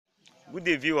Good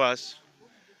day, viewers.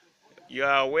 You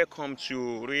are welcome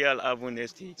to Royal Haven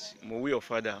Estate, Mowe,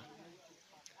 Ofada.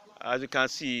 As you can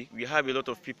see, we have a lot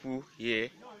of people here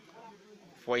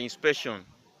for inspection.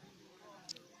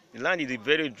 The land is a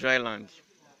very dry land,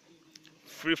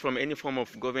 free from any form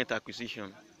of government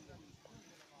acquisition.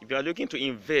 If you are looking to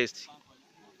invest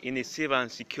in a safe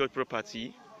and secure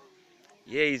property,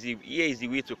 here is the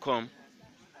way to come.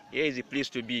 Here is the place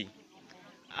to be.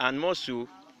 And more so,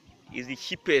 is the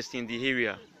cheapest in the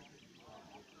area.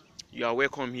 You are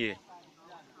welcome here.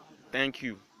 Thank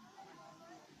you.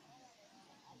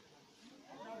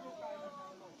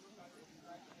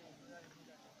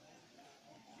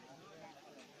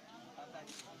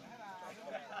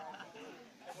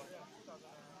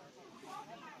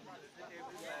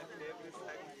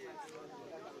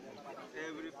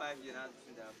 Every 5 years,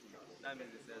 that means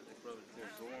it's the problem.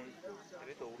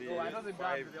 So I know the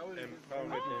five empowerment.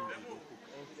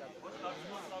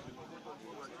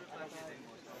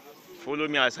 Follow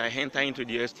me as I enter into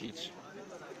the estate.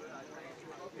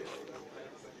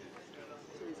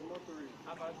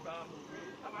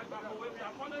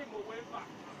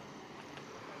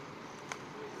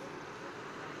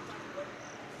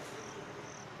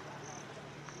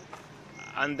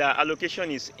 And the allocation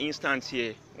is instant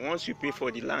here. Once you pay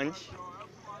for the land,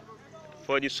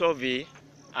 for the survey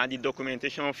and the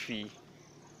documentation fee,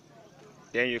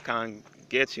 then you can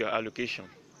get your allocation.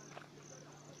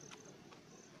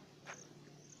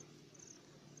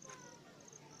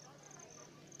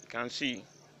 You can see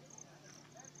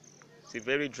it's a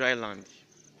very dry land.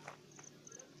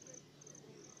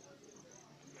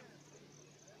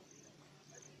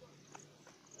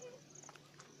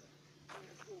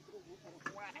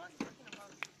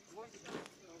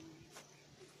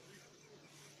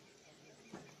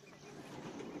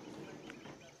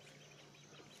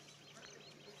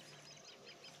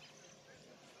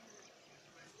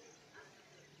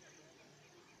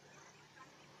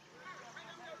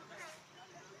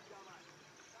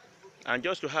 And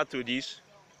just to add to this,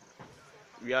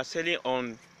 we are selling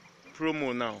on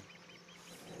promo now,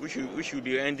 which will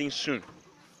be ending soon.